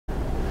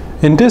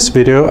In this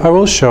video, I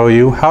will show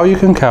you how you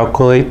can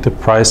calculate the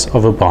price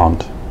of a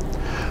bond.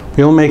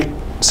 We will make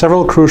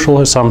several crucial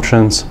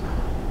assumptions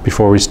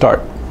before we start.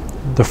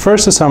 The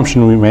first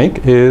assumption we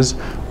make is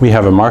we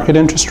have a market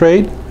interest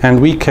rate and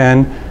we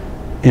can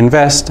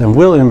invest and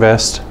will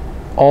invest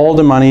all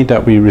the money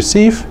that we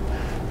receive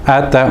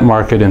at that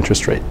market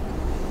interest rate.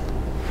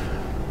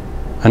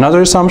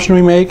 Another assumption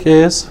we make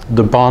is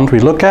the bond we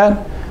look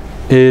at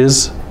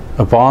is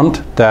a bond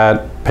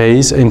that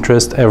pays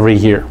interest every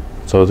year.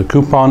 So the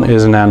coupon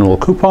is an annual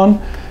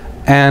coupon,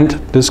 and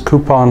this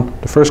coupon,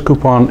 the first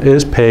coupon,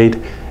 is paid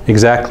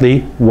exactly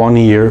 1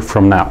 year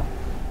from now.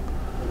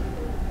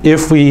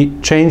 If we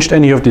changed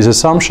any of these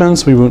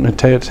assumptions, we would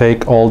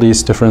take all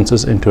these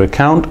differences into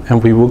account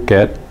and we will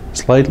get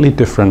slightly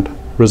different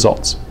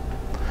results.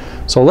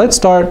 So let's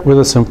start with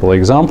a simple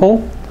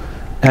example,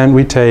 and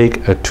we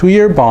take a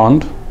 2-year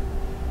bond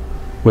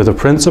with a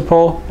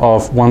principal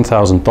of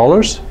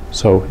 $1,000.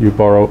 So you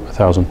borrow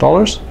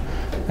 $1,000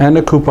 and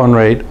a coupon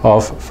rate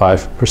of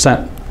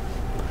 5%.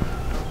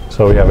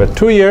 So we have a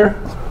 2-year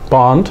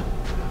bond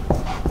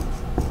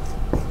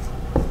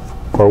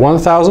for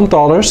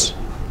 $1,000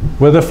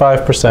 with a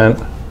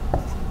 5%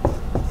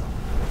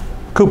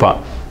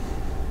 coupon.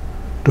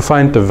 To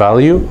find the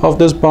value of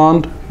this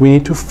bond, we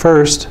need to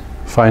first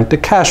find the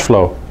cash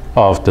flow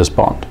of this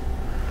bond.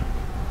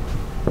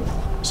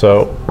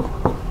 So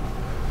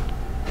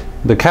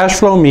the cash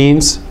flow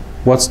means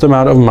what's the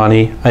amount of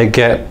money I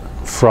get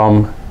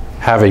from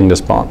having this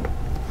bond.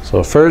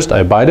 So first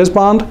I buy this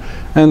bond,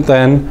 and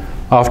then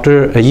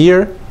after a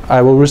year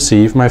I will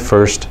receive my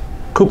first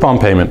coupon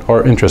payment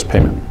or interest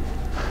payment.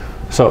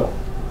 So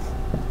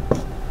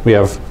we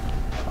have,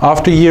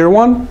 after year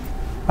 1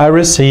 I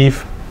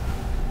receive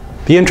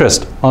the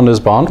interest on this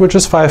bond, which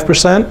is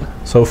 5%.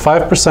 So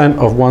 5%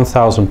 of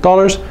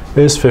 $1,000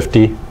 is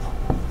 $50.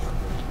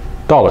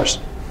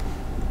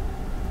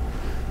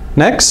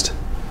 Next,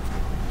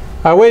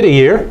 I wait a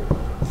year,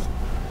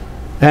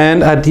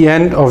 and at the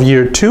end of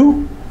year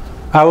 2,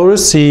 I will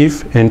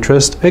receive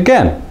interest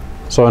again.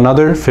 So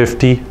another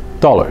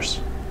 $50.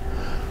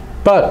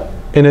 But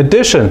in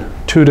addition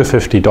to the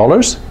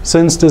 $50,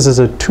 since this is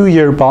a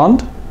 2-year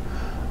bond,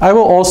 I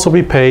will also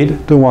be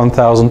paid the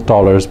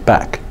 $1,000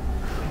 back.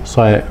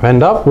 So I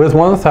end up with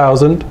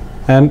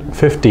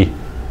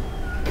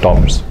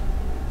 $1,050.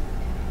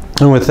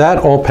 And with that,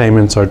 all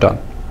payments are done.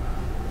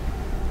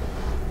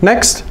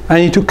 Next,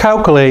 I need to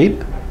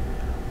calculate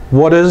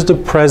what is the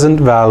present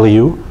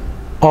value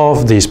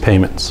of these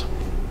payments.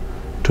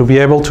 To be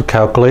able to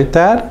calculate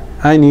that,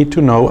 I need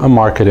to know a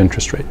market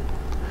interest rate.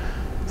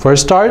 For a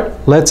start,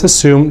 let's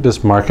assume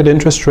this market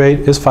interest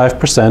rate is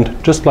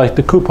 5%, just like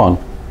the coupon.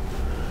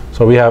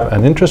 So we have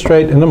an interest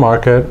rate in the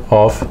market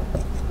of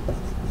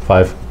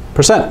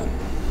 5%.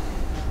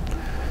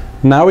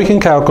 Now we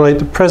can calculate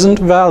the present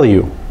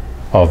value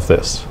of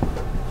this.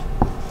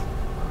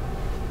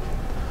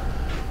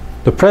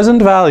 The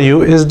present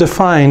value is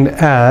defined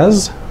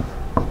as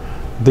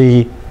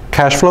the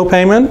cash flow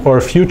payment or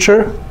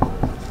future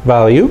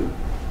value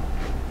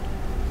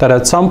that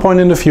at some point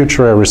in the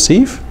future I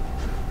receive.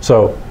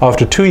 So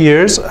after 2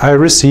 years I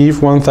receive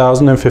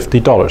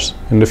 $1,050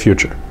 in the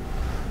future.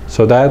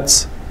 So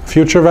that's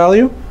future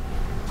value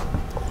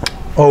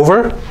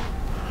over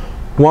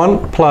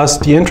 1 plus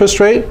the interest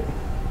rate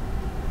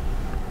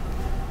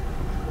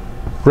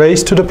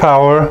raised to the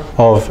power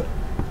of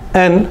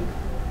n,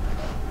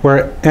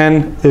 where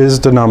n is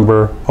the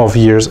number of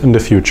years in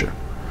the future.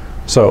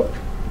 So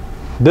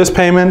this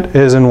payment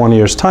is in 1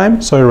 year's time,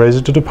 so I raise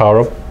it to the power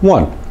of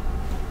 1.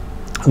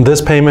 And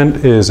this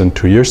payment is in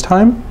 2 years'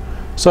 time,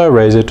 so I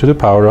raise it to the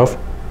power of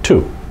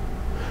 2.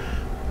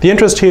 The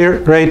interest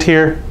rate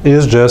here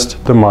is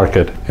just the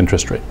market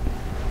interest rate.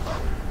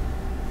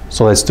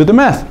 So let's do the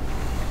math.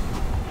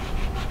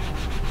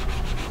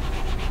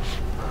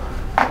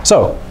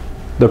 So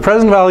the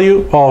present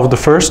value of the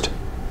first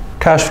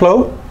cash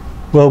flow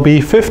will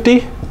be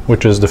 50,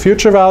 which is the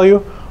future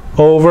value,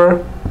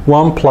 over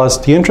 1 plus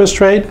the interest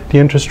rate. The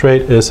interest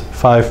rate is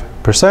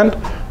 5%,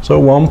 so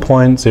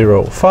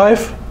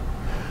 1.05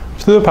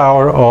 to the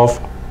power of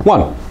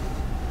 1.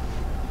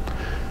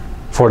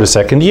 For the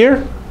second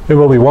year, it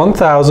will be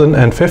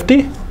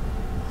 1,050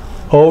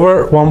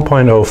 over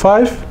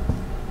 1.05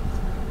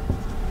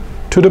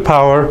 to the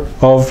power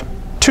of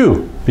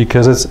 2,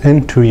 because it's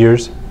in 2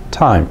 years'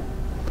 time.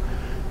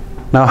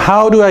 Now,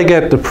 how do I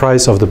get the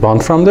price of the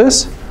bond from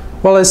this?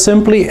 Well, I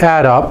simply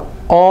add up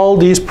all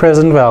these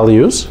present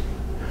values,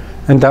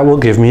 and that will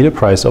give me the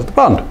price of the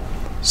bond.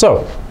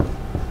 So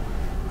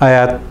I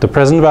add the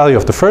present value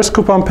of the first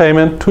coupon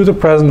payment to the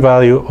present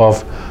value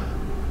of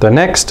the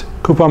next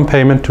coupon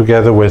payment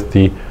together with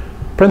the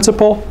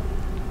principal,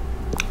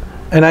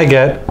 and I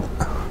get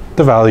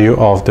the value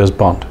of this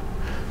bond.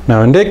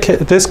 Now in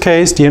this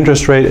case, the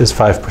interest rate is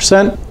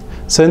 5%.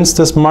 Since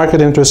this market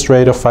interest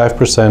rate of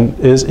 5%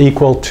 is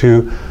equal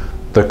to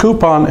the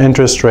coupon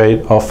interest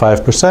rate of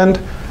 5%,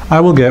 I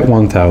will get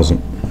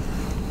 1,000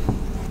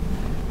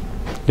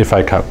 if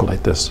I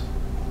calculate this.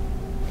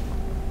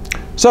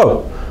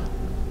 So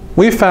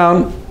we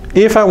found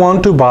if I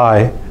want to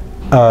buy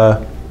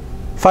a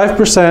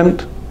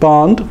 5%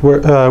 bond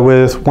with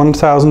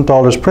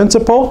 $1,000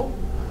 principal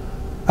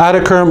at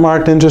a current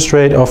market interest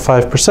rate of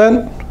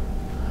 5%,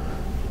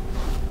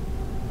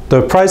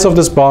 the price of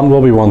this bond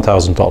will be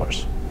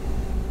 $1,000.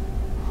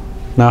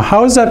 Now,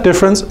 how is that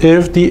difference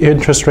if the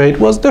interest rate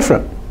was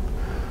different?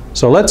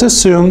 So let's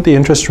assume the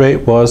interest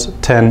rate was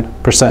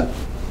 10%.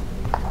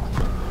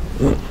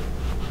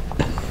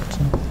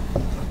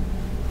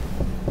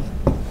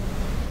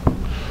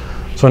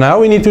 So now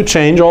we need to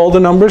change all the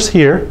numbers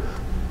here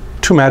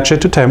to match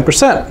it to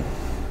 10%.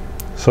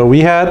 So we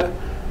had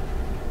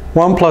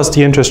 1 plus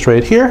the interest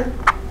rate here.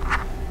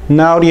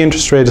 Now the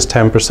interest rate is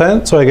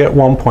 10%, so I get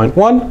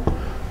 1.1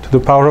 to the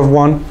power of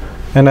 1,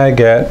 and I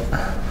get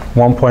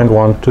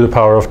 1.1 to the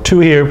power of 2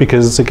 here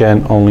because it's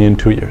again only in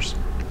 2 years.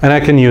 And I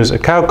can use a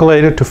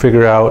calculator to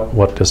figure out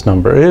what this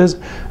number is,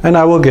 and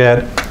I will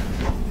get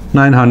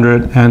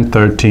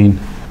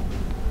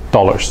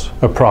 $913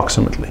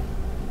 approximately.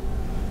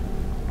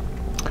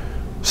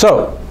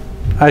 So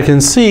I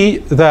can see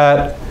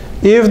that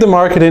if the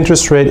market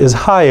interest rate is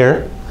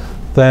higher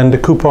than the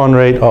coupon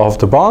rate of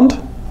the bond,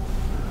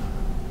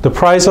 the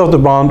price of the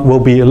bond will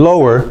be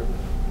lower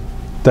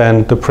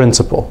than the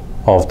principal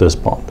of this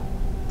bond.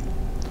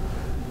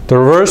 The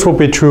reverse will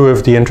be true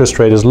if the interest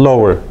rate is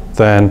lower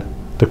than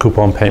the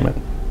coupon payment.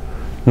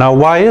 Now,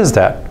 why is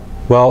that?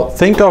 Well,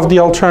 think of the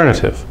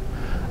alternative.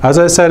 As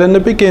I said in the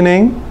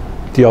beginning,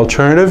 the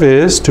alternative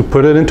is to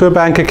put it into a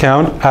bank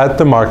account at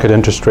the market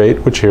interest rate,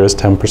 which here is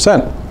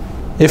 10%.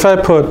 If I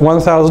put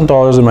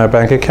 $1,000 in my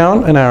bank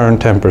account and I earn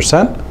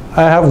 10%,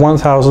 I have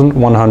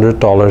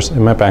 $1,100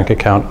 in my bank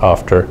account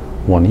after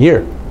 1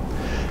 year.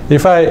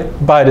 If I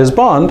buy this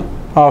bond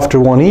after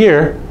 1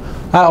 year,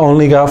 I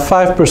only got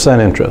 5%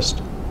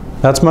 interest.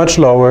 That's much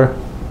lower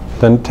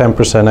than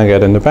 10% I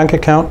get in the bank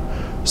account.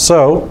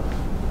 So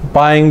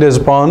buying this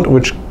bond,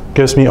 which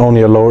gives me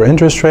only a lower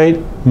interest rate,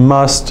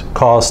 must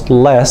cost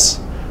less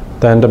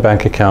than the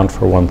bank account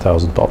for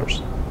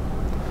 $1,000.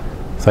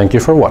 Thank you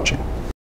for watching.